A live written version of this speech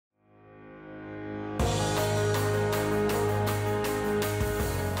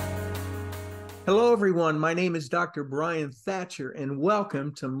Hello, everyone. My name is Dr. Brian Thatcher, and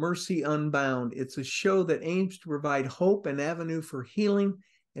welcome to Mercy Unbound. It's a show that aims to provide hope and avenue for healing,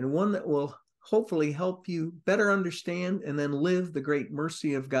 and one that will hopefully help you better understand and then live the great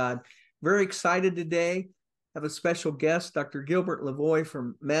mercy of God. Very excited today. Have a special guest, Dr. Gilbert Lavoie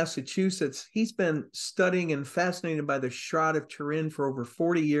from Massachusetts. He's been studying and fascinated by the Shroud of Turin for over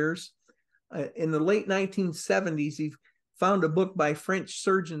 40 years. In the late 1970s, he found a book by French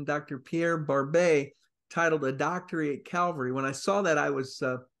surgeon Dr. Pierre Barbet titled A Doctorate at Calvary. When I saw that, I was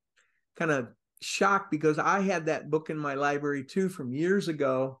kind of shocked because I had that book in my library too from years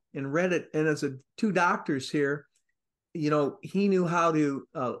ago and read it. And as two doctors here, he knew how to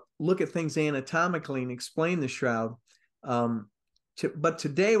look at things anatomically and explain the shroud. But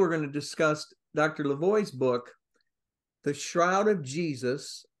today we're going to discuss Dr. Lavoie's book, The Shroud of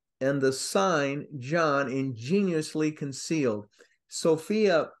Jesus, and the Sign John Ingeniously Concealed.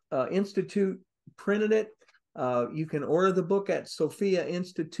 Sophia Institute printed it. You can order the book at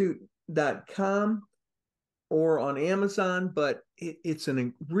sophiainstitute.com or on Amazon, but it's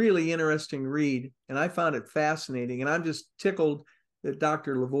a really interesting read, and I found it fascinating, and I'm just tickled that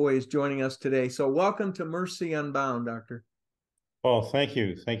Dr. Lavoie is joining us today. So welcome to Mercy Unbound, Doctor. Well, thank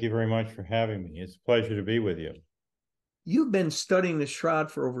you. Thank you very much for having me. It's a pleasure to be with you. You've been studying the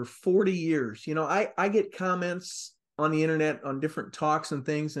shroud for over 40 years. I get comments on the internet on different talks and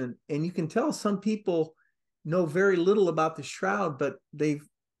things, and you can tell some people know very little about the shroud, but they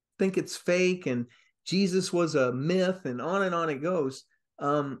think it's fake and Jesus was a myth, and on it goes.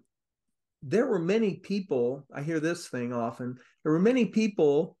 There were many people, I hear this thing often, there were many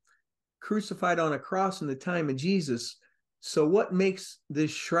people crucified on a cross in the time of Jesus. So what makes this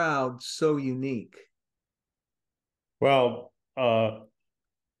shroud so unique? Well,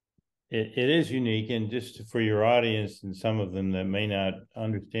 it is unique, and just for your audience and some of them that may not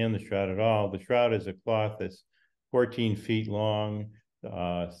understand the shroud at all, the shroud is a cloth that's 14 feet long,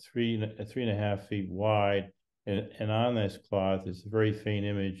 3.5 feet wide, and on this cloth is a very faint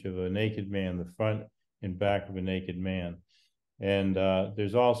image of a naked man, the front and back of a naked man. And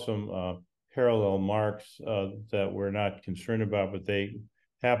there's also parallel marks that we're not concerned about, but they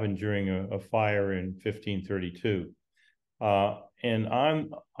happened during a fire in 1532. And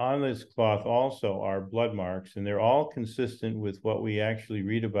on this cloth also are blood marks, and they're all consistent with what we actually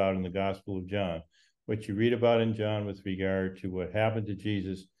read about in the Gospel of John. What you read about in John with regard to what happened to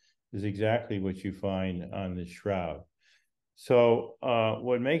Jesus is exactly what you find on this shroud. So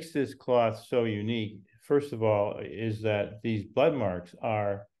what makes this cloth so unique, first of all, is that these blood marks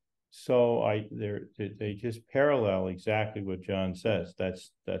are they just parallel exactly what John says.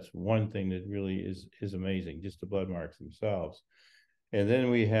 That's one thing that really is amazing, just the blood marks themselves. And then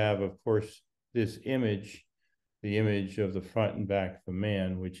we have, of course, this image, the image of the front and back of a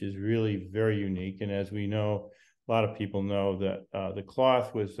man, which is really very unique. And as we know, a lot of people know that the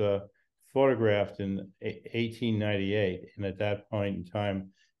cloth was photographed in 1898. And at that point in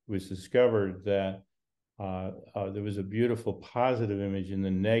time, it was discovered that there was a beautiful positive image in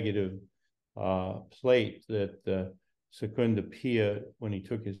the negative plate that Secunda Pia, when he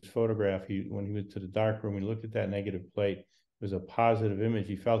took his photograph, when he went to the darkroom, he looked at that negative plate. It was a positive image.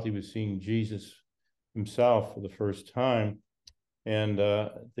 He felt he was seeing Jesus himself for the first time. And then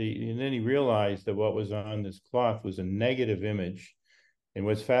he realized that what was on this cloth was a negative image. And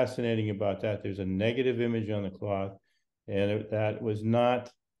what's fascinating about that, there's a negative image on the cloth, and that was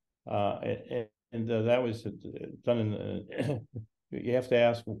not that was done in you have to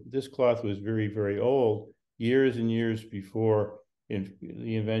ask, this cloth was very, very old, years and years before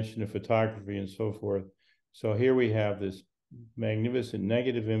the invention of photography and so forth. So here we have this magnificent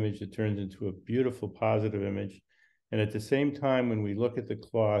negative image that turns into a beautiful positive image. And at the same time, when we look at the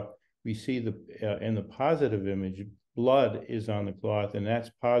cloth, we see in the positive image, blood is on the cloth, and that's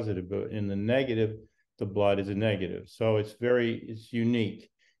positive, but in the negative, the blood is a negative. So it's unique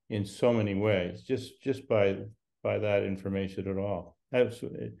in so many ways, just by that information at all.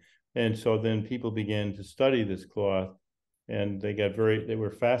 And so then people began to study this cloth, and they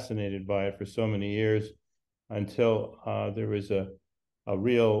were fascinated by it for so many years until there was a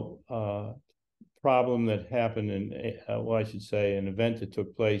real problem that happened an event that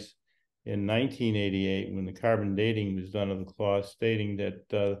took place in 1988 when the carbon dating was done of the cloth, stating that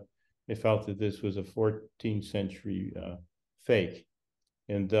they felt that this was a 14th century fake.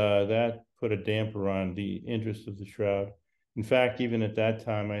 And that put a damper on the interest of the shroud. In fact, even at that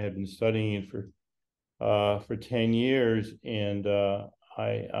time, I had been studying it for 10 years, and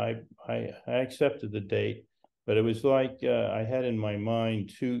I accepted the date. But it was like I had in my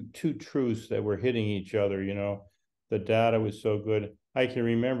mind two truths that were hitting each other. The data was so good. I can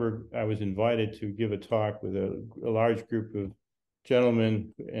remember I was invited to give a talk with a large group of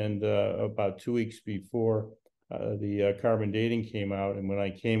gentlemen, and about 2 weeks before the carbon dating came out. And when I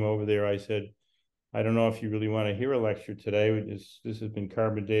came over there, I said, I don't know if you really want to hear a lecture today. This has been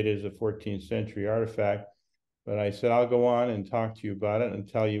carbon dated as a 14th century artifact. But I said, I'll go on and talk to you about it and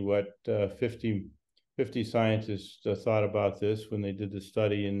tell you what 50 scientists thought about this when they did the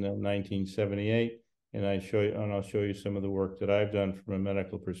study in 1978. And I'll show you some of the work that I've done from a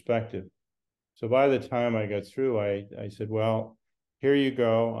medical perspective. So by the time I got through, I said, well, here you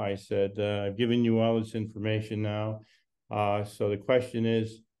go. I said, I've given you all this information now. So the question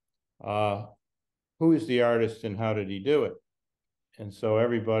is, who is the artist and how did he do it? And so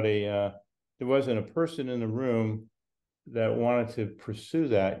everybody, there wasn't a person in the room that wanted to pursue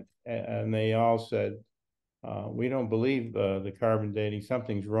that. And they all said, we don't believe the carbon dating.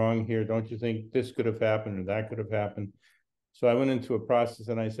 Something's wrong here. Don't you think this could have happened or that could have happened? So I went into a process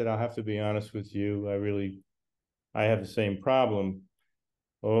and I said, I'll have to be honest with you. I have the same problem.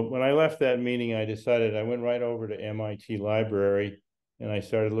 Well, when I left that meeting, I decided I went right over to MIT Library and I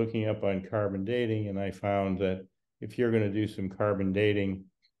started looking up on carbon dating. And I found that if you're going to do some carbon dating,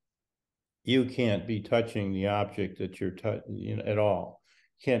 you can't be touching the object that you're at all.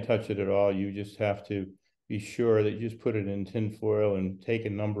 You can't touch it at all. You just have to be sure that you just put it in tin foil and take a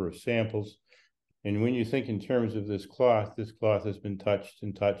number of samples. And when you think in terms of this cloth has been touched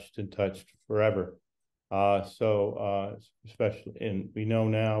and touched and touched forever. Especially, and we know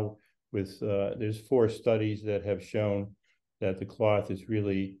now with, there's 4 studies that have shown that the cloth is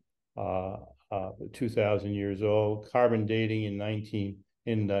really 2,000 years old. Carbon dating in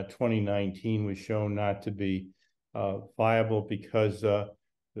 2019 was shown not to be viable because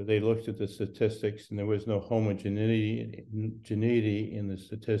they looked at the statistics and there was no homogeneity in the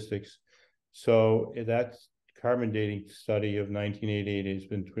statistics. So that carbon dating study of 1988 has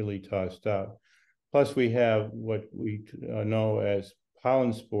been really tossed out. Plus, we have what we know as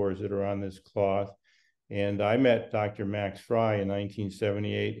pollen spores that are on this cloth. And I met Dr. Max Fry in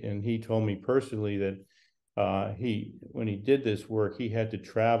 1978, and he told me personally that when he did this work, he had to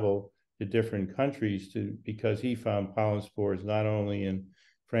travel to different countries because he found pollen spores not only in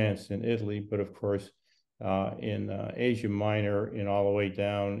France and Italy, but of course in Asia Minor and all the way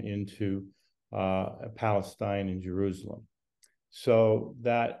down into Palestine and Jerusalem. So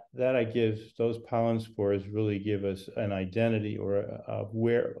that those pollen spores really give us an identity of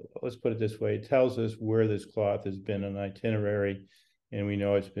where, let's put it this way, it tells us where this cloth has been an itinerary, and we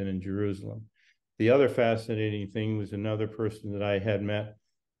know it's been in Jerusalem. The other fascinating thing was another person that I had met,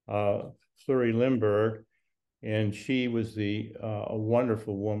 Fleury Limburg, and she was a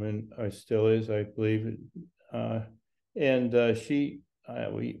wonderful woman, still is, I believe. In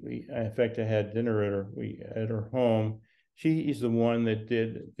fact, I had dinner at her home. She is the one that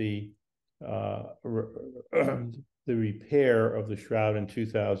did the repair of the shroud in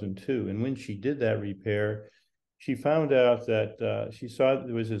 2002. And when she did that repair, she found out that she saw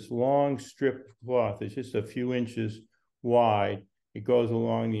there was this long strip of cloth. It's just a few inches wide. It goes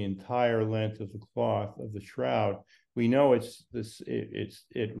along the entire length of the cloth of the shroud. We know it was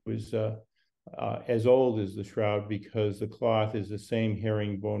as old as the shroud because the cloth is the same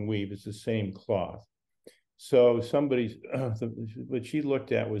herringbone weave. It's the same cloth. So what she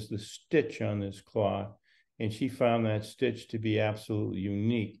looked at was the stitch on this cloth, and she found that stitch to be absolutely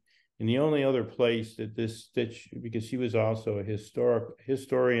unique. And the only other place that this stitch, because she was also a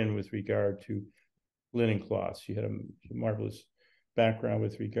historian with regard to linen cloths. She had a marvelous background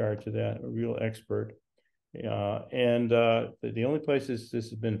with regard to that, a real expert. The only places this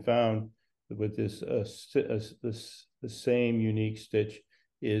has been found with the same unique stitch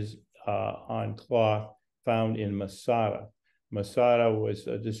is on cloth found in Masada. Masada was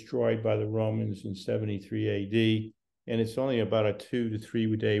destroyed by the Romans in 73 AD, and it's only about a 2 to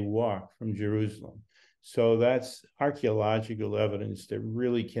 3 day walk from Jerusalem. So that's archaeological evidence that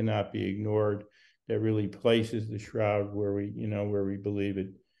really cannot be ignored, that really places the shroud where we believe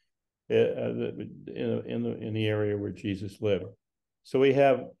it, in the area where Jesus lived. So we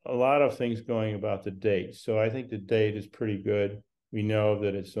have a lot of things going about the date. So I think the date is pretty good. We know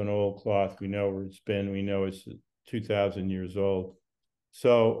that it's an old cloth. We know where it's been. We know it's 2,000 years old.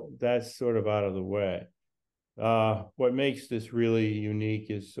 So that's sort of out of the way. What makes this really unique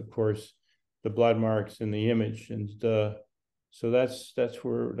is, of course, the blood marks in the image, and so that's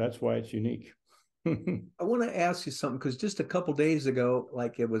why it's unique. I want to ask you something, because just a couple days ago,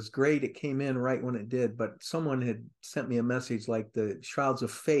 like, it was great, it came in right when it did, but someone had sent me a message like the shrouds are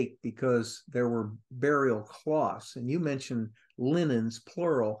fake because there were burial cloths, and you mentioned linens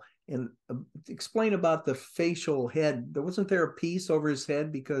plural, And explain about the facial head. Wasn't there a piece over his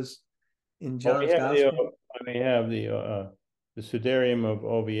head because in John's gospel? We have the Sudarium of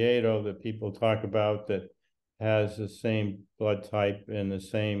Oviedo that people talk about that has the same blood type and the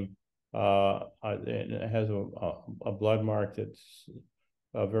same it has a blood mark that's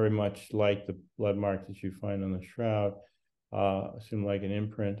very much like the blood mark that you find on the shroud, seem like an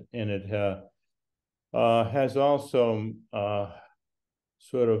imprint, and it has also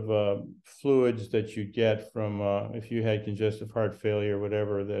sort of fluids that you get from if you had congestive heart failure,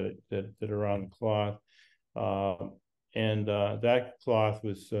 whatever that are on the cloth, and that cloth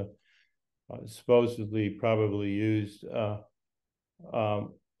was supposedly probably used.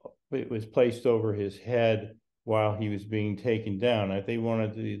 It was placed over his head while he was being taken down. They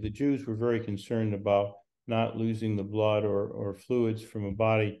wanted the Jews were very concerned about not losing the blood or fluids from a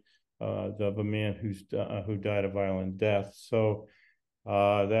body of a man who died a violent death. So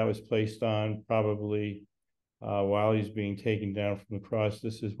that was placed on probably while he's being taken down from the cross.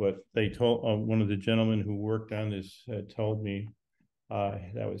 This is what they told one of the gentlemen who worked on this told me.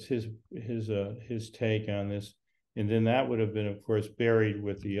 That was his take on this. And then that would have been, of course, buried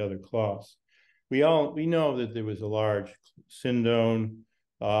with the other cloths. We know that there was a large sindone.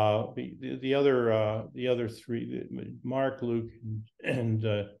 The other three, Mark, Luke, and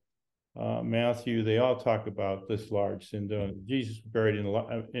Matthew, they all talk about this large sindone. Jesus was buried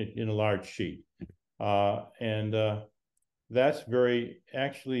in a large sheet, and that's very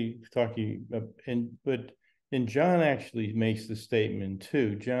actually talking. And John actually makes the statement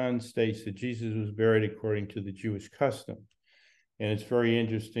too. John states that Jesus was buried according to the Jewish custom, and it's very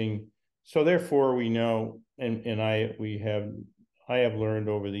interesting. So therefore, we know, and I have learned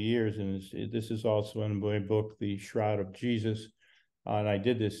over the years, and this is also in my book, The Shroud of Jesus, and I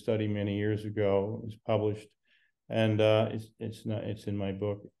did this study many years ago. It was published, and it's in my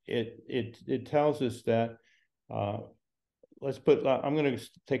book. It tells us that I'm going to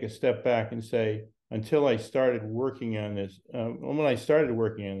take a step back and say, until I started working on this, when I started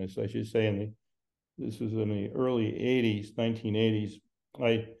working on this, I should say, this was in the early 80s, 1980s,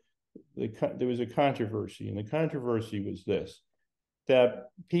 there was a controversy, and the controversy was this, that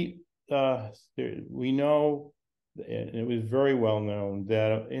we know, and it was very well known,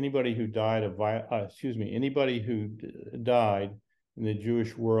 that anybody who died in the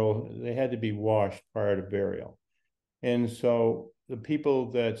Jewish world, they had to be washed prior to burial. And so the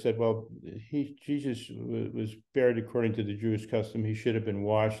people that said, well, Jesus was buried according to the Jewish custom, he should have been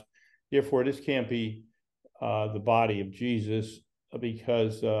washed. Therefore, this can't be the body of Jesus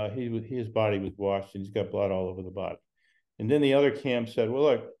because his body was washed and he's got blood all over the body. And then the other camp said, well,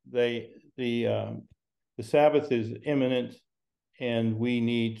 look, the Sabbath is imminent and we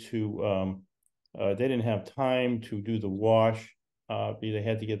need to, they didn't have time to do the wash. They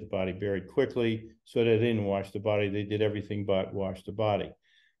had to get the body buried quickly, so they didn't wash the body. They did everything but wash the body.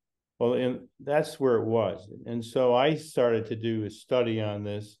 Well, and that's where it was. And so I started to do a study on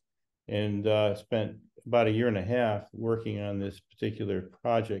this and spent about a year and a half working on this particular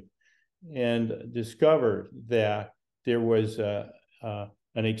project and discovered that there was an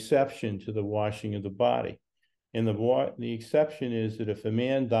exception to the washing of the body. And the exception is that if a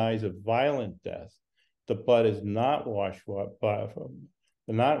man dies a violent death, the blood is not washed.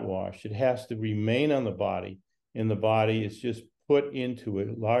 It has to remain on the body, and the body is just put into a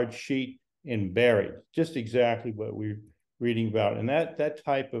large sheet and buried. Just exactly what we're reading about, and that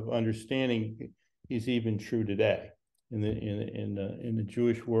type of understanding is even true today in the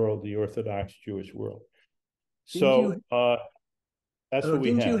Jewish world, the Orthodox Jewish world. So that's what we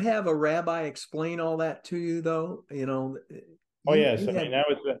have. Didn't you have a rabbi explain all that to you, though? Oh yes, I mean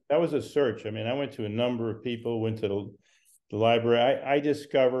that was a search. I mean, I went to a number of people, went to the library. I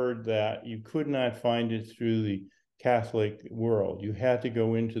discovered that you could not find it through the Catholic world. You had to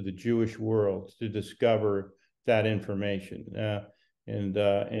go into the Jewish world to discover that information, and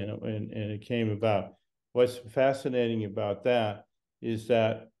it came about. What's fascinating about that is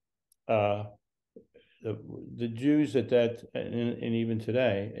that the Jews at that and even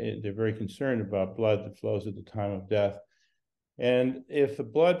today, they're very concerned about blood that flows at the time of death. And if the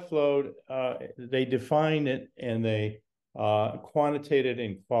blood flowed, they define it and they quantitated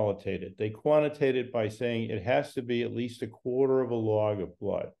and qualitated. They quantitated by saying it has to be at least a quarter of a log of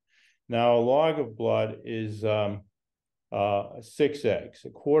blood. Now, a log of blood is 6 eggs. A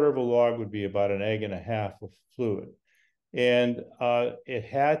quarter of a log would be about an egg and a half of fluid. And it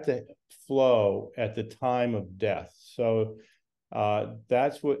had to flow at the time of death. So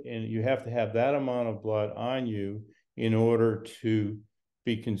that's what, and you have to have that amount of blood on you in order to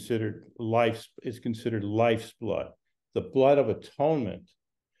be considered life's blood. The blood of atonement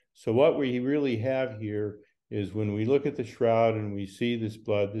So what we really have here is when we look at the shroud and we see this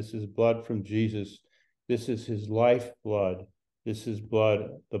blood is blood from Jesus. This is his life blood. This is blood,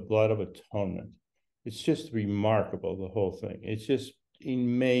 the blood of atonement. It's just remarkable, the whole thing. It's just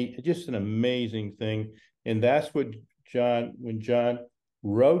an amazing thing. And that's what when John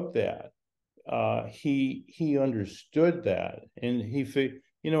wrote that, he understood that. And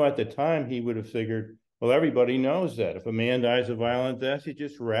at the time he would have figured, well, everybody knows that if a man dies a violent death, you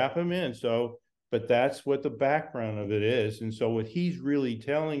just wrap him in. But that's what the background of it is. And so what he's really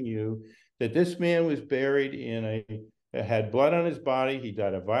telling you, that this man was buried had blood on his body, he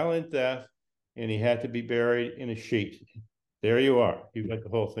died a violent death, and he had to be buried in a sheet. There you are. You got the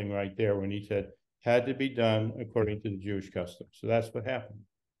whole thing right there when he said, had to be done according to the Jewish custom. So that's what happened.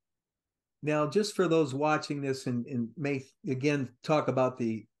 Now, just for those watching this and may again talk about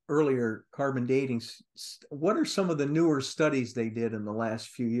the earlier carbon dating, what are some of the newer studies they did in the last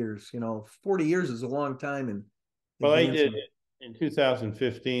few years? 40 years is a long time. Well, they did in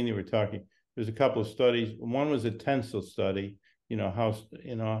 2015. They were talking. There's a couple of studies. One was a tensile study. How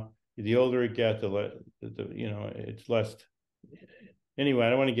the older it gets, it's less. Anyway, I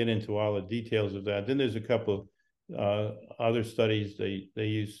don't want to get into all the details of that. Then there's a couple of other studies they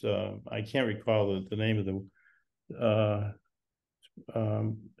use. I can't recall the name of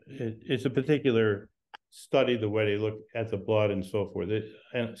it's a particular study, the way they look at the blood and so forth.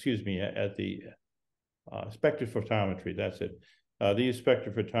 At the spectrophotometry. That's it. They use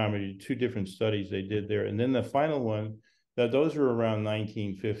spectrophotometry, 2 different studies they did there. And then the final one, those were around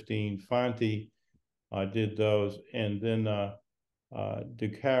 1915. Fonte did those. And then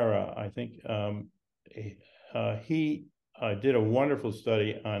Ducara, I think, he did a wonderful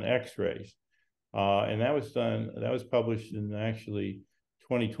study on X-rays. And that was published in actually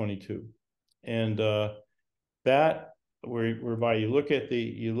 2022. And that whereby you look at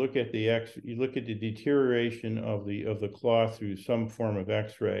the deterioration of the cloth through some form of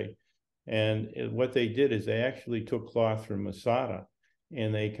X-ray. And what they did is they actually took cloth from Masada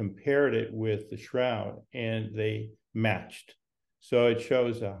and they compared it with the shroud and they matched. So it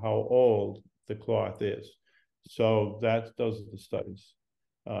shows how old the cloth is. So those are the studies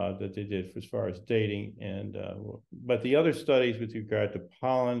that they did as far as dating. And but the other studies with regard to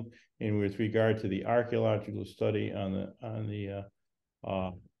pollen and with regard to the archaeological study on the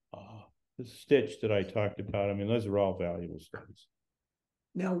stitch that I talked about, I mean, those are all valuable studies.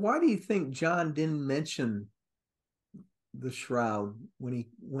 Now, why do you think John didn't mention the shroud when he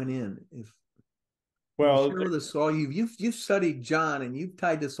went in? Share with us all. You've studied John and you've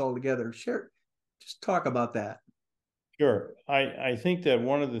tied this all together. Just talk about that. Sure. I think that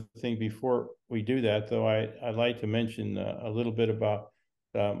one of the things, before we do that, though, I'd like to mention a little bit about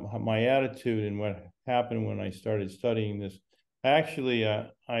my attitude and what happened when I started studying this. Actually, I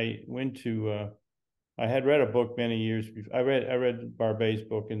had read a book many years before. I read Barbet's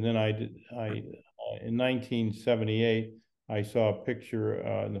book, and then in 1978, I saw a picture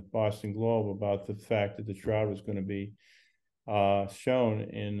in the Boston Globe about the fact that the shroud was going to be shown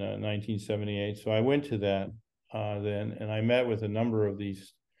in 1978. So I went to that then, and I met with a number of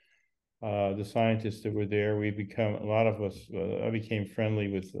these the scientists that were there. A lot of us, I became friendly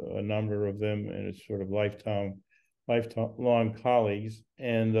with a number of them, and it's sort of lifelong colleagues.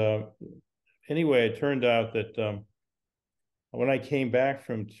 And anyway, it turned out that when I came back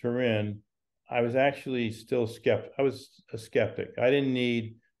from Turin, I was actually still skeptic. I was a skeptic. I didn't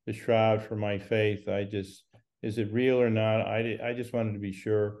need the shroud for my faith. Is it real or not? I just wanted to be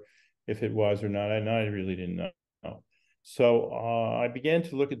sure if it was or not. I really didn't know. So I began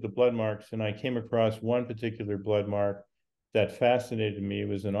to look at the blood marks, and I came across one particular blood mark that fascinated me. It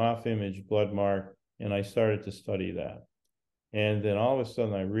was an off-image blood mark, and I started to study that. And then all of a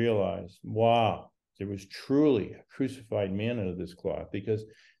sudden I realized, wow, there was truly a crucified man under this cloth, because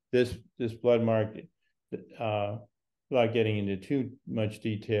this blood mark, without getting into too much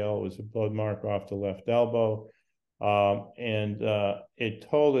detail, was a blood mark off the left elbow. And it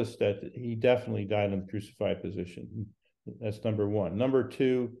told us that he definitely died in the crucified position. That's number one. Number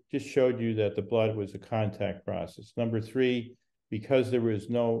two, just showed you that the blood was a contact process. Number three, because there was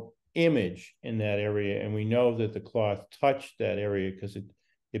no image in that area, and we know that the cloth touched that area because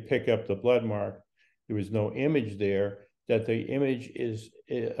it picked up the blood mark, there was no image there, that the image is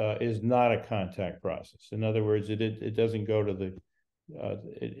not a contact process. In other words, it doesn't go to the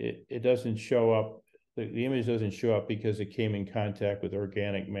it doesn't show up. The image doesn't show up because it came in contact with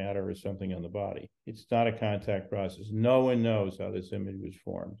organic matter or something on the body. It's not a contact process. No one knows how this image was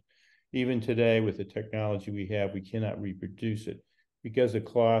formed. Even today, with the technology we have, we cannot reproduce it, because the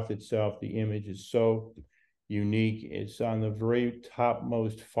cloth itself, the image is so unique. It's on the very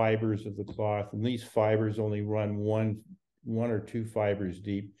topmost fibers of the cloth, and these fibers only run one or two fibers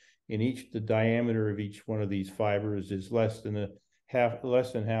deep. And the diameter of each one of these fibers is less than half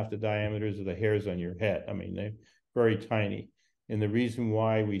the diameters of the hairs on your head. I mean, they're very tiny. And the reason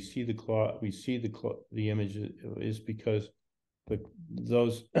why we see the image is because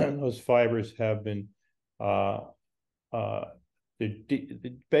those fibers have been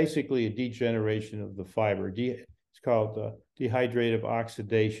basically a degeneration of the fiber. It's called dehydrative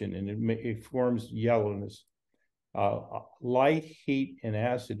oxidation, and it forms yellowness. Light, heat, and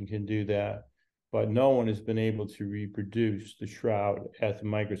acid can do that, but no one has been able to reproduce the shroud at the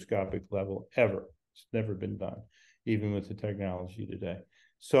microscopic level ever. It's never been done, even with the technology today.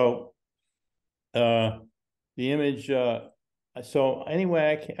 So the image, so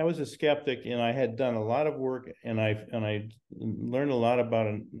anyway, I was a skeptic, and I had done a lot of work, and I learned a lot about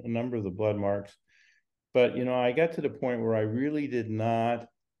a number of the blood marks. But, you know, I got to the point where I really did not,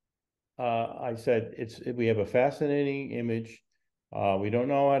 I said, we have a fascinating image. We don't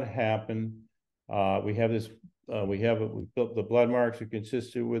know what happened. We built the blood marks are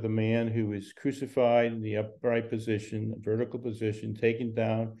consistent with a man who is crucified in the upright position, vertical position, taken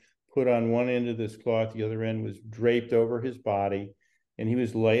down, put on one end of this cloth, the other end was draped over his body, and he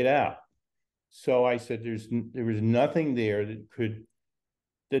was laid out. So I said, there was nothing there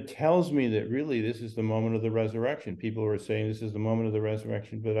that tells me that really this is the moment of the resurrection. People were saying this is the moment of the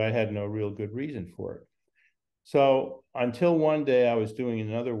resurrection, but I had no real good reason for it. So until one day I was doing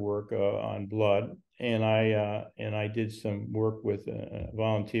another work on blood, and I did some work with a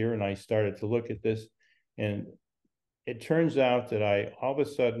volunteer, and I started to look at this, and it turns out that I all of a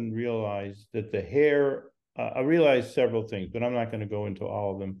sudden realized that the hair, I realized several things, but I'm not going to go into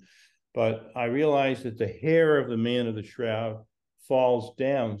all of them. But I realized that the hair of the man of the shroud falls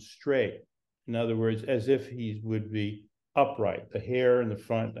down straight. In other words, as if he would be upright, the hair in the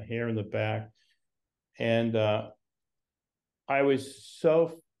front, the hair in the back. And I was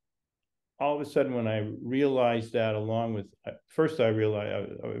so, all of a sudden when I realized that, along with, first I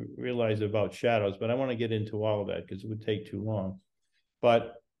realized about shadows, but I want to get into all of that because it would take too long.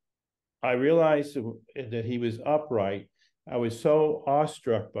 But I realized that he was upright. I was so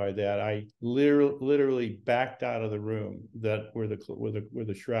awestruck by that, I literally backed out of the room where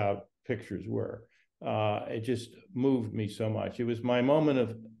the shroud pictures were. It just moved me so much. It was my moment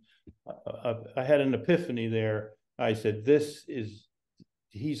of I had an epiphany there. I said,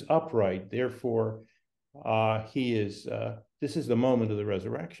 he's upright, therefore this is the moment of the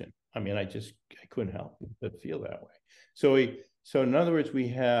resurrection. I mean, I couldn't help but feel that way. So in other words, we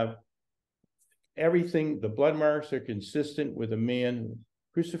have everything. The blood marks are consistent with a man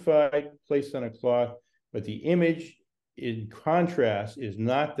crucified, placed on a cloth, but the image in contrast is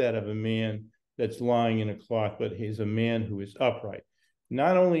not that of a man that's lying in a cloth, but he's a man who is upright.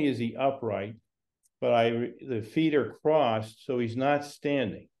 Not only is he upright, but the feet are crossed, so he's not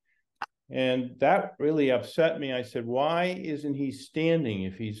standing. And that really upset me. I said, why isn't he standing?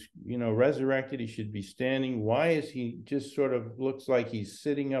 If he's, resurrected, he should be standing. Why is he just sort of looks like he's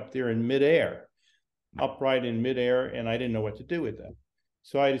sitting up there in midair, upright in midair? And I didn't know what to do with that.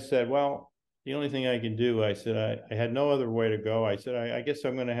 So I just said, well, the only thing I can do, I said, I had no other way to go. I said, I guess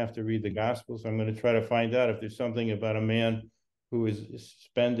I'm going to have to read the Gospels. I'm going to try to find out if there's something about a man who is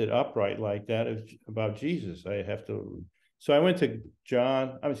suspended upright like that about Jesus. I have to. So I went to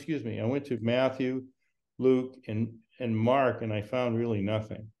I went to Matthew, Luke, and Mark, and I found really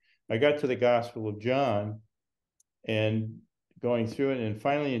nothing. I got to the Gospel of John and going through it, and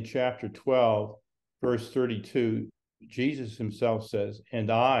finally in chapter 12, verse 32, Jesus himself says,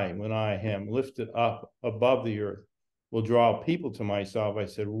 and I, when I am lifted up above the earth, will draw people to myself. I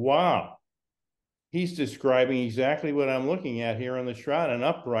said, wow. He's describing exactly what I'm looking at here on the shroud, an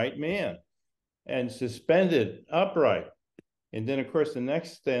upright man and suspended upright. And then, of course, the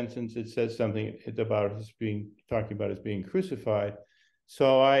next sentence, it says something about talking about his being crucified.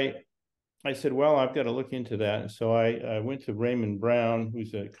 So I said, well, I've got to look into that. And so I went to Raymond Brown,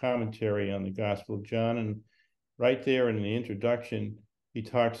 who's a commentary on the Gospel of John. And right there in the introduction, he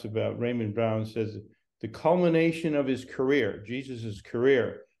talks about, Raymond Brown says, the culmination of his career, Jesus's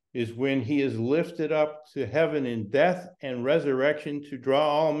career, is when he is lifted up to heaven in death and resurrection to draw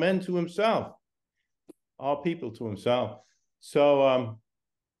all men to himself, all people to himself. So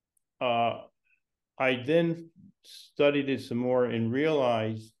I then studied it some more and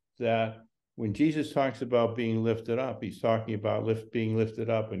realized that when Jesus talks about being lifted up, he's talking about being lifted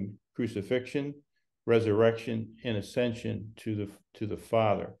up in crucifixion, resurrection, and ascension to the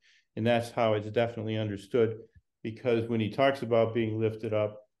Father. And that's how it's definitely understood, because when he talks about being lifted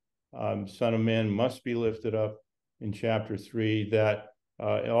up, Son of Man must be lifted up in chapter 3, that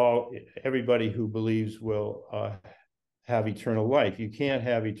everybody who believes will have eternal life. You can't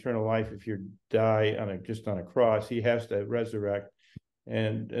have eternal life if you die just on a cross. He has to resurrect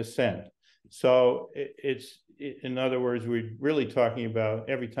and ascend. So in other words, we're really talking about,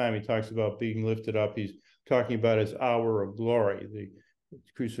 every time he talks about being lifted up, he's talking about his hour of glory, the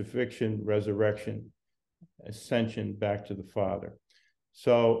crucifixion, resurrection, ascension back to the Father.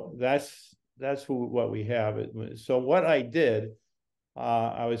 So that's what we have. So what I did,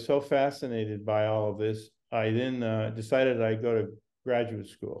 I was so fascinated by all of this, I then decided I'd go to graduate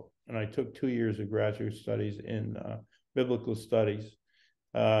school, and I took 2 years of graduate studies in biblical studies,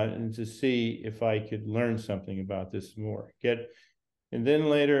 and to see if I could learn something about this more. And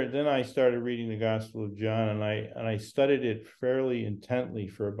then I started reading the Gospel of John, and I studied it fairly intently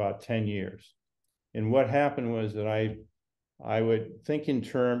for about 10 years. And what happened was that I would think in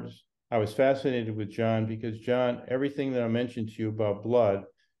terms, I was fascinated with John, because John, everything that I mentioned to you about blood,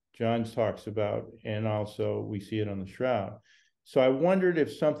 John talks about, and also we see it on the shroud. So I wondered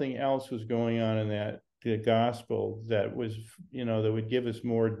if something else was going on in the gospel that was, that would give us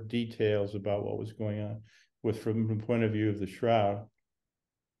more details about what was going on from the point of view of the shroud.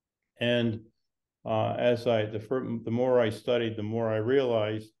 And the more I studied, the more I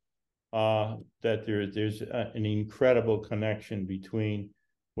realized that there's an incredible connection between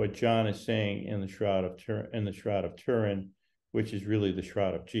what John is saying in the Shroud of Turin, which is really the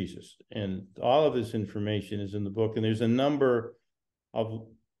Shroud of Jesus. And all of this information is in the book. And there's a number of,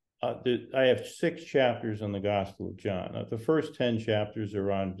 I have 6 chapters on the Gospel of John. The first 10 chapters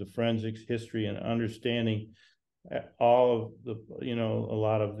are on the forensics, history, and understanding all of the, a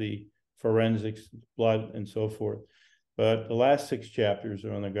lot of the forensics, blood, and so forth. But the last 6 chapters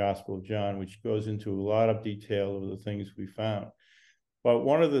are on the Gospel of John, which goes into a lot of detail of the things we found. But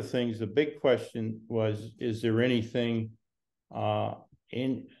one of the things, the big question was, is there anything the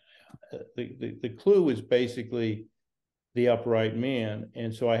clue was basically the upright man.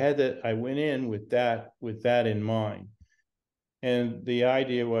 And so I went in with that in mind. And the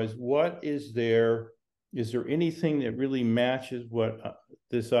idea was, is there anything that really matches what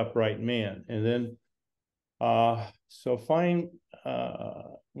this upright man? And then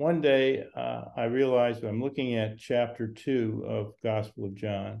one day I realized I'm looking at chapter 2 of Gospel of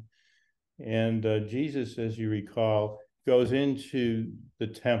John, and Jesus, as you recall, goes into the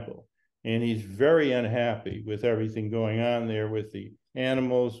temple, and he's very unhappy with everything going on there, with the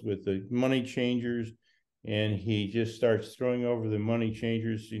animals, with the money changers, and he just starts throwing over the money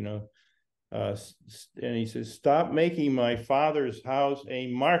changers, and he says, "Stop making my Father's house a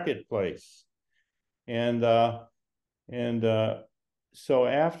marketplace." And so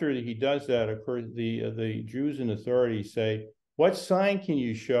after he does that, of course, the Jews in authority say, "What sign can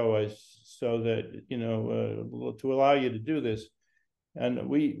you show us so that, to allow you to do this?" And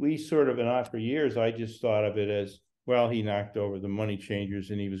we sort of, and for years, I just thought of it as, well, he knocked over the money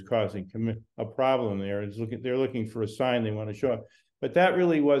changers and he was causing a problem there. They're looking for a sign they want to show up. But that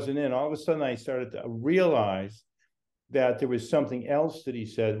really wasn't it. All of a sudden, I started to realize that there was something else that he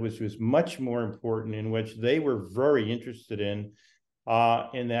said, which was much more important, in which they were very interested in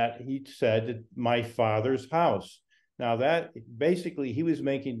that he said that my Father's house. Now that basically he was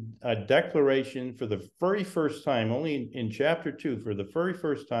making a declaration for the very first time, only in chapter 2, for the very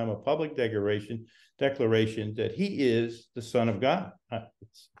first time, a public declaration that he is the Son of God.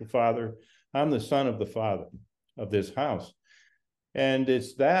 The Father, I'm the Son of the Father of this house. And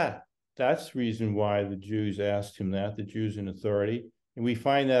it's that's the reason why the Jews asked him that, the Jews in authority. And we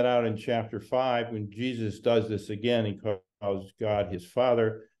find that out in chapter 5, when Jesus does this again. He calls God his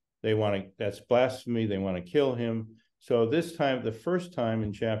Father. That's blasphemy. They want to kill him. So this time, the first time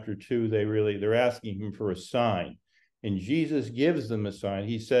in chapter 2, they're asking him for a sign. And Jesus gives them a sign.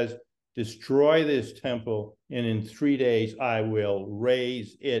 He says, "Destroy this temple, and in 3 days I will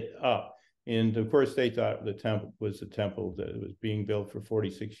raise it up." And of course, they thought the temple was the temple that was being built for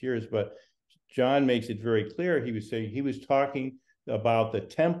 46 years. But John makes it very clear. He was talking about the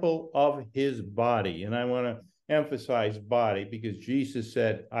temple of his body. And I want to emphasize body, because Jesus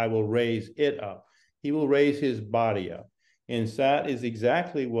said, "I will raise it up." He will raise his body up. And that is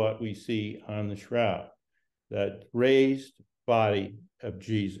exactly what we see on the shroud, that raised body of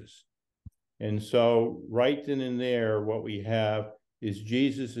Jesus. And so right then and there, what we have is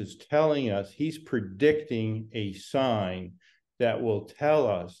Jesus is telling us, he's predicting a sign that will tell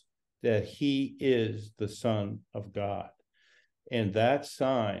us that he is the Son of God. And that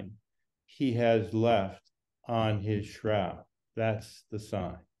sign he has left on his shroud. That's the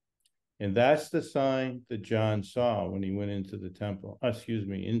sign. And that's the sign that John saw when he went into the temple,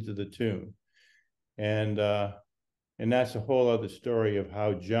 into the tomb. And that's a whole other story of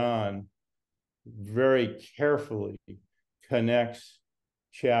how John very carefully connects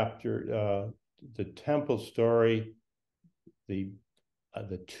the temple story, the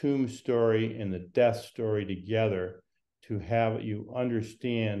tomb story, and the death story together to have you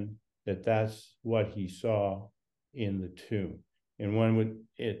understand that that's what he saw in the tomb. And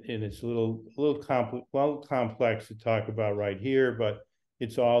it's a little complex to talk about right here, but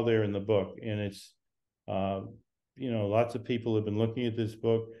it's all there in the book. And it's, lots of people have been looking at this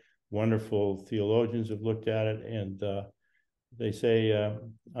book. Wonderful theologians have looked at it, and they say,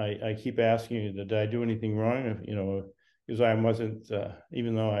 I keep asking you, did I do anything wrong? Because I wasn't,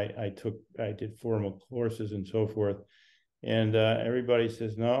 even though I did formal courses and so forth. And everybody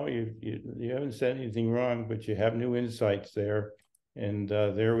says, no, you haven't said anything wrong, but you have new insights there. And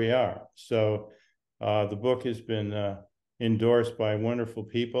there we are. So the book has been endorsed by wonderful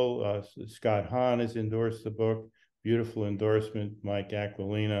people. Scott Hahn has endorsed the book. Beautiful endorsement. Mike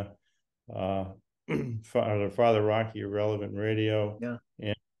Aquilina, Father Rocky, Irrelevant Radio, yeah,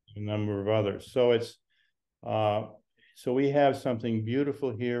 and a number of others. So it's so we have something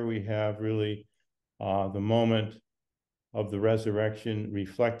beautiful here. We have really the moment of the resurrection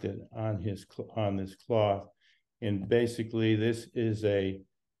reflected on this cloth. And basically this is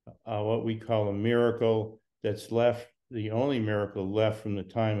what we call a miracle that's left, the only miracle left from the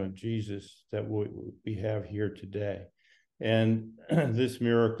time of Jesus that we have here today. And this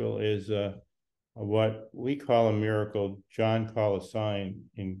miracle is what we call a miracle, John called a sign,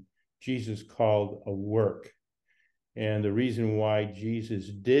 and Jesus called a work. And the reason why Jesus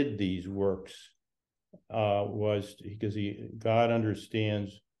did these works was because God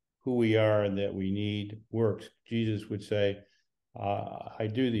understands who we are and that we need works. Jesus would say, I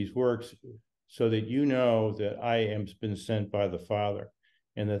do these works so that you know that I am been sent by the Father,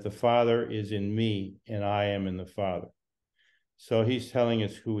 and that the Father is in me and I am in the Father. So he's telling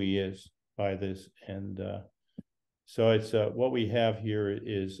us who he is by this. And so it's what we have here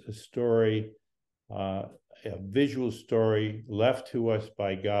is a story, a visual story left to us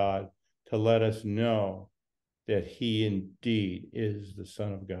by God to let us know that he indeed is the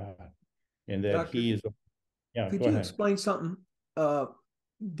Son of God, and that Doctor, he is. Yeah, could go you ahead. explain something?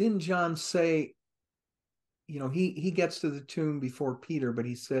 Didn't John say, he gets to the tomb before Peter, but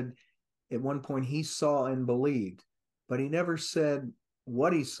he said at one point he saw and believed, but he never said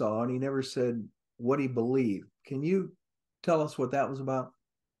what he saw, and he never said what he believed. Can you tell us what that was about?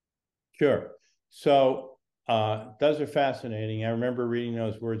 Sure. So those are fascinating. I remember reading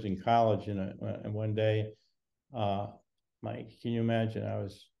those words in college, and one day, Mike, can you imagine? I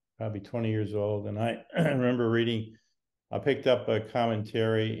was probably 20 years old, and I remember I picked up a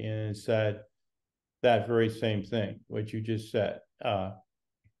commentary and it said that very same thing, what you just said.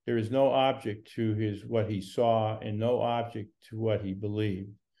 There is no object to what he saw, and no object to what he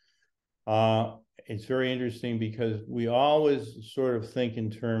believed. It's very interesting because we always sort of think in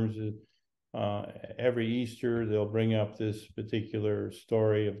terms of every Easter, they'll bring up this particular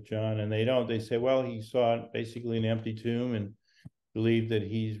story of John, and they say, well, he saw basically an empty tomb and believed that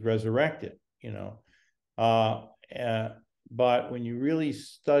he's resurrected, but when you really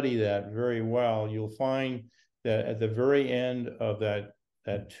study that very well, you'll find that at the very end of that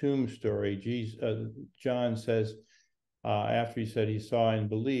tomb story, John says, after he said he saw and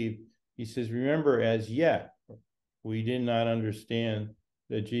believed, he says, remember, as yet, we did not understand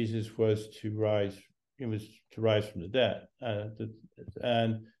that Jesus was to rise from the dead.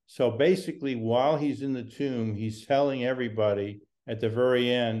 And so basically, while he's in the tomb, he's telling everybody at the very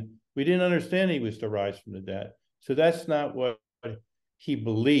end, we didn't understand he was to rise from the dead. So that's not what he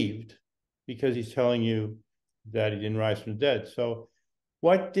believed, because he's telling you that he didn't rise from the dead. So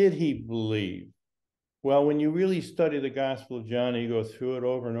what did he believe? Well, when you really study the Gospel of John and you go through it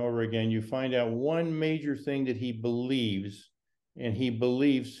over and over again, you find out one major thing that he believes, and he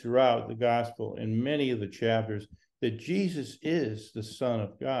believes throughout the Gospel in many of the chapters, that Jesus is the Son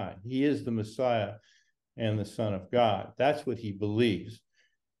of God. He is the Messiah and the Son of God. That's what he believes.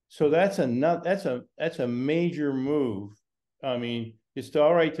 So that's a major move. I mean, it's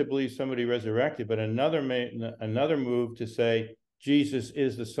all right to believe somebody resurrected, but another move to say Jesus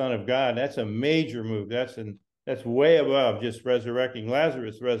is the Son of God, that's a major move. That's way above just resurrecting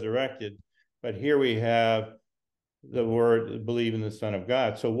Lazarus resurrected. But here we have the word believe in the Son of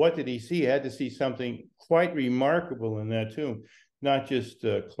God. So what did he see? He had to see something quite remarkable in that tomb, not just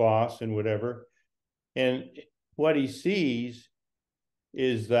cloths and whatever. And what he sees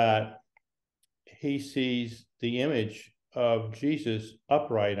is that he sees the image of Jesus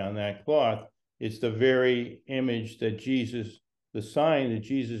upright on that cloth. It's the very image that Jesus, the sign that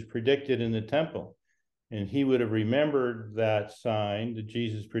Jesus predicted in the temple. And he would have remembered that sign that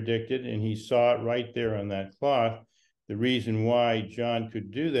Jesus predicted, and he saw it right there on that cloth. The reason why John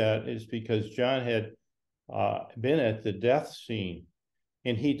could do that is because John had been at the death scene,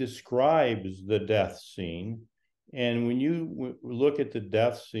 and he describes the death scene. And when you look at the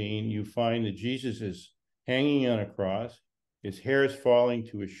death scene, you find that Jesus is hanging on a cross. His hair is falling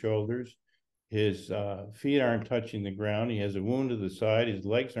to his shoulders. His feet aren't touching the ground. He has a wound to the side. His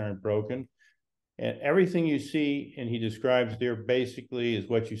legs aren't broken. And everything you see, and he describes there basically, is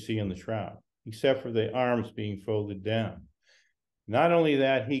what you see in the shroud, except for the arms being folded down. Not only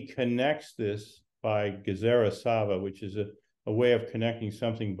that, he connects this by gezerah sava, which is a way of connecting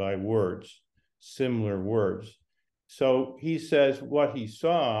something by words, similar words. So he says what he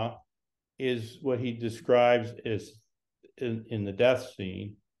saw is what he describes as in the death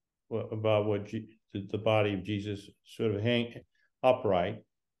scene, about what the body of Jesus sort of hang upright,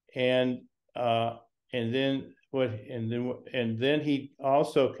 and then he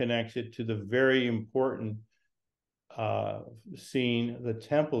also connects it to the very important scene, the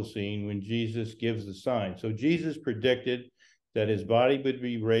temple scene, when Jesus gives the sign. So Jesus predicted that his body would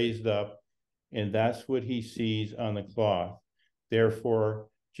be raised up, and that's what he sees on the cloth. Therefore,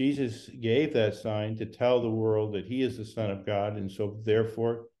 Jesus gave that sign to tell the world that he is the Son of God, and so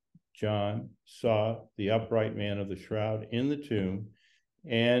therefore John saw the upright man of the shroud in the tomb,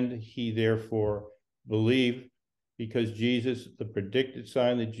 and he therefore believed, because Jesus, the predicted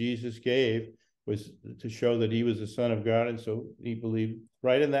sign that Jesus gave was to show that he was the Son of God, and so he believed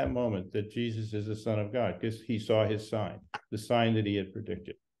right in that moment that Jesus is the Son of God, because he saw his sign, the sign that he had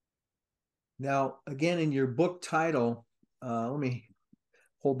predicted. Now, again, in your book title, let me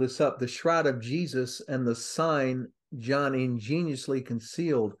hold this up, The Shroud of Jesus and the Sign John Ingeniously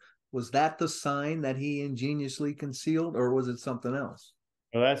Concealed. Was that the sign that he ingeniously concealed, or was it something else?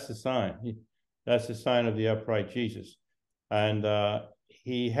 Well, that's the sign. That's the sign of the upright Jesus. And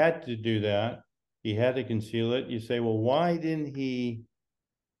he had to do that. He had to conceal it. You say, well, why didn't he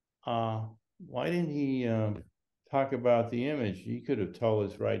talk about the image? He could have told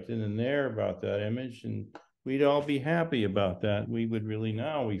us right then and there about that image, and we'd all be happy about that. We would really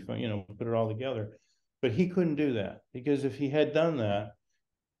now, put it all together. But he couldn't do that, because if he had done that,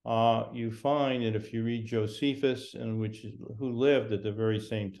 you find that if you read Josephus, who lived at the very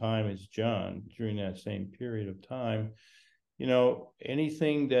same time as John, during that same period of time,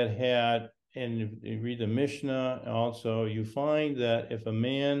 anything that had, and if you read the Mishnah also, you find that if a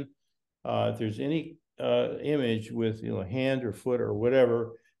man, if there's any image with a hand or foot or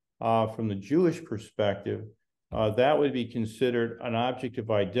whatever, from the Jewish perspective, that would be considered an object of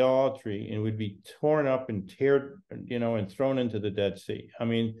idolatry and would be torn up and and thrown into the Dead Sea. I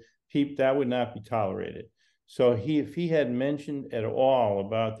mean, that would not be tolerated. So if he had mentioned at all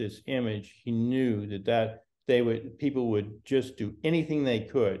about this image, he knew that people would just do anything they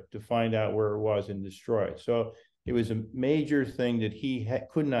could to find out where it was and destroy it. So it was a major thing that he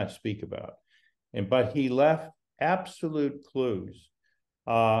could not speak about. But he left absolute clues.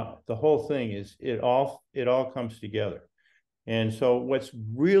 The whole thing is, it all comes together. And so what's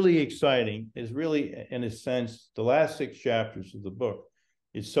really exciting is really, in a sense, the last 6 chapters of the book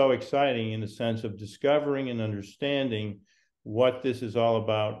is so exciting in the sense of discovering and understanding what this is all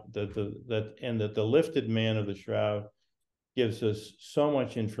about, that the lifted man of the shroud gives us so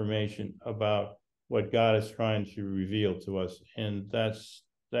much information about what God is trying to reveal to us. And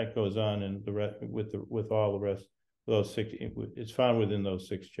that goes on in with all the rest of those 6. It's found within those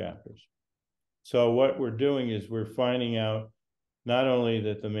 6 chapters. So what we're doing is we're finding out not only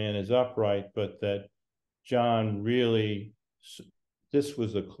that the man is upright, but that John really, this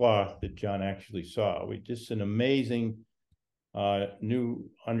was the cloth that John actually saw. Just an amazing new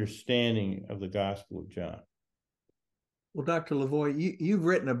understanding of the Gospel of John. Well, Dr. Lavoie, you've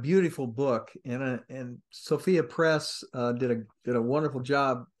written a beautiful book, and Sophia Press did a wonderful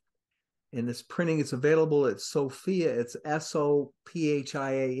job in this printing. It's available at Sophia. It's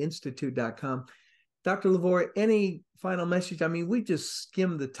SOPHIA Institute.com. Dr. Lavoie, any final message? I mean, we just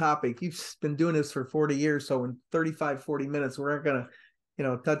skimmed the topic. You've been doing this for 40 years, so in 35, 40 minutes, we're not going to,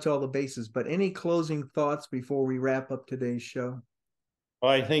 touch all the bases. But any closing thoughts before we wrap up today's show?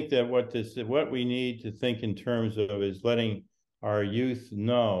 Well, I think that what we need to think in terms of is letting our youth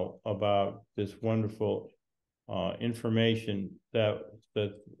know about this wonderful information that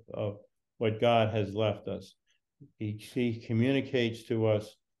of what God has left us. He communicates to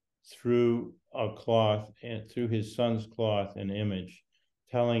us through a cloth and through his son's cloth and image,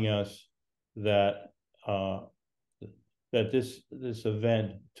 telling us that that this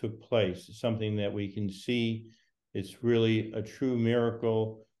event took place. It's something that we can see. It's really a true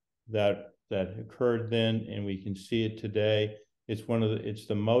miracle that occurred then, and we can see it today. It's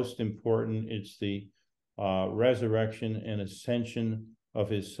the most important. It's the resurrection and ascension of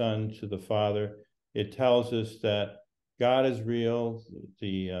his Son to the Father. It tells us that God is real,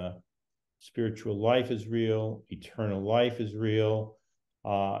 the spiritual life is real, eternal life is real,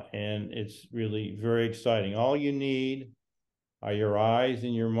 and it's really very exciting. All you need are your eyes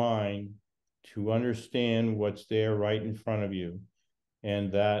and your mind to understand what's there right in front of you.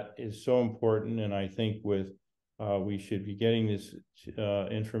 And that is so important. And I think we should be getting this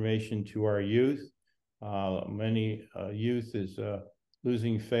information to our youth. Many youth is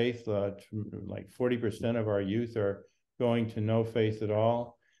losing faith. Like 40% of our youth are going to no faith at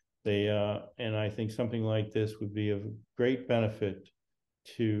all. And I think something like this would be of great benefit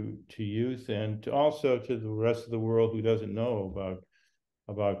to youth, and also to the rest of the world who doesn't know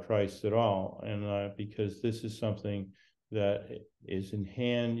about Christ at all. And because this is something that is in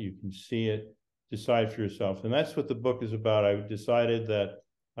hand, you can see it, decide for yourself. And that's what the book is about. I decided that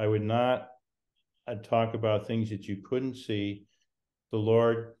I would not talk about things that you couldn't see. The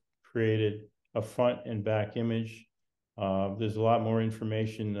Lord created a front and back image. There's a lot more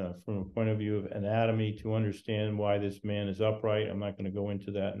information from a point of view of anatomy to understand why this man is upright. I'm not going to go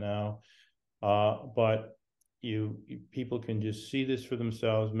into that now. But people can just see this for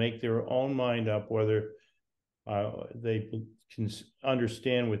themselves, make their own mind up whether they can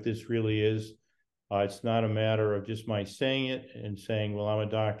understand what this really is. It's not a matter of just my saying it and saying, well, I'm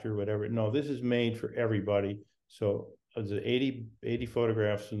a doctor, whatever. No, this is made for everybody. So there's 80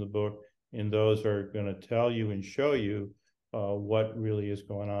 photographs in the book, and those are going to tell you and show you what really is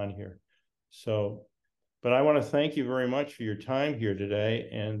going on here. So, but I want to thank you very much for your time here today,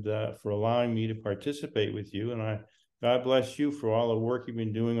 and for allowing me to participate with you. And God bless you for all the work you've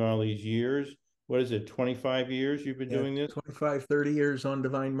been doing all these years. What is it, 25 years you've been doing this? 25, 30 years on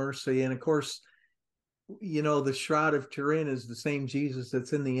Divine Mercy. And of course, you know, the Shroud of Turin is the same Jesus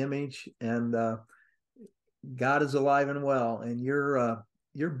that's in the image, and God is alive and well. And your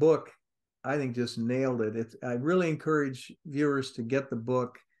book, I think, just nailed it. I really encourage viewers to get the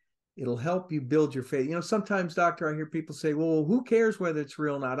book. It'll help you build your faith. You know, sometimes, Doctor, I hear people say, well, who cares whether it's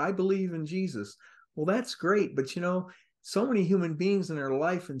real or not? I believe in Jesus. Well, that's great. But, you know, so many human beings in their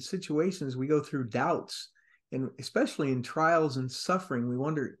life and situations, we go through doubts, and especially in trials and suffering, we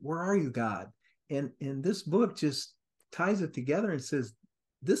wonder, where are you, God? And this book just ties it together and says,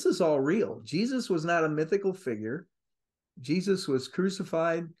 this is all real. Jesus was not a mythical figure. Jesus was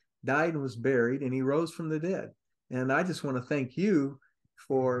crucified, died, and was buried, and he rose from the dead. And I just want to thank you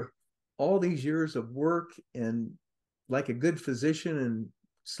for all these years of work, and like a good physician and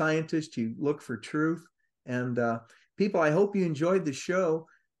scientist, you look for truth. And people, I hope you enjoyed the show.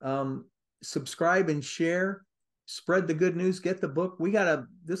 Subscribe and share. Spread the good news. Get the book.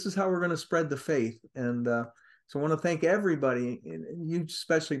 This is how we're going to spread the faith. And so I want to thank everybody, and you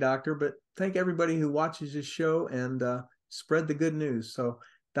especially, Doctor, but thank everybody who watches this show, and spread the good news. So,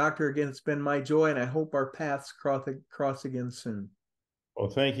 Doctor, again, it's been my joy, and I hope our paths cross again soon. Well,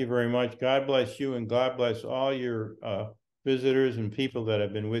 thank you very much. God bless you, and God bless all your visitors and people that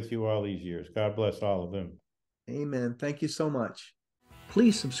have been with you all these years. God bless all of them. Amen. Thank you so much.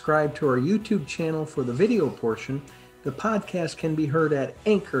 Please subscribe to our YouTube channel for the video portion. The podcast can be heard at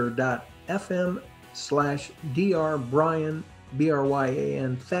anchor.fm/Dr. Brian,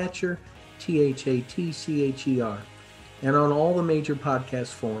 Bryan Thatcher, Thatcher, and on all the major podcast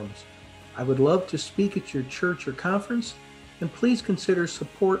forums. I would love to speak at your church or conference, and please consider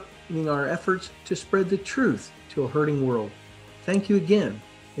supporting our efforts to spread the truth to a hurting world. Thank you again.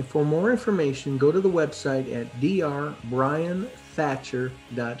 And for more information, go to the website at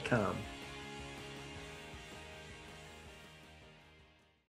drbrianthatcher.com.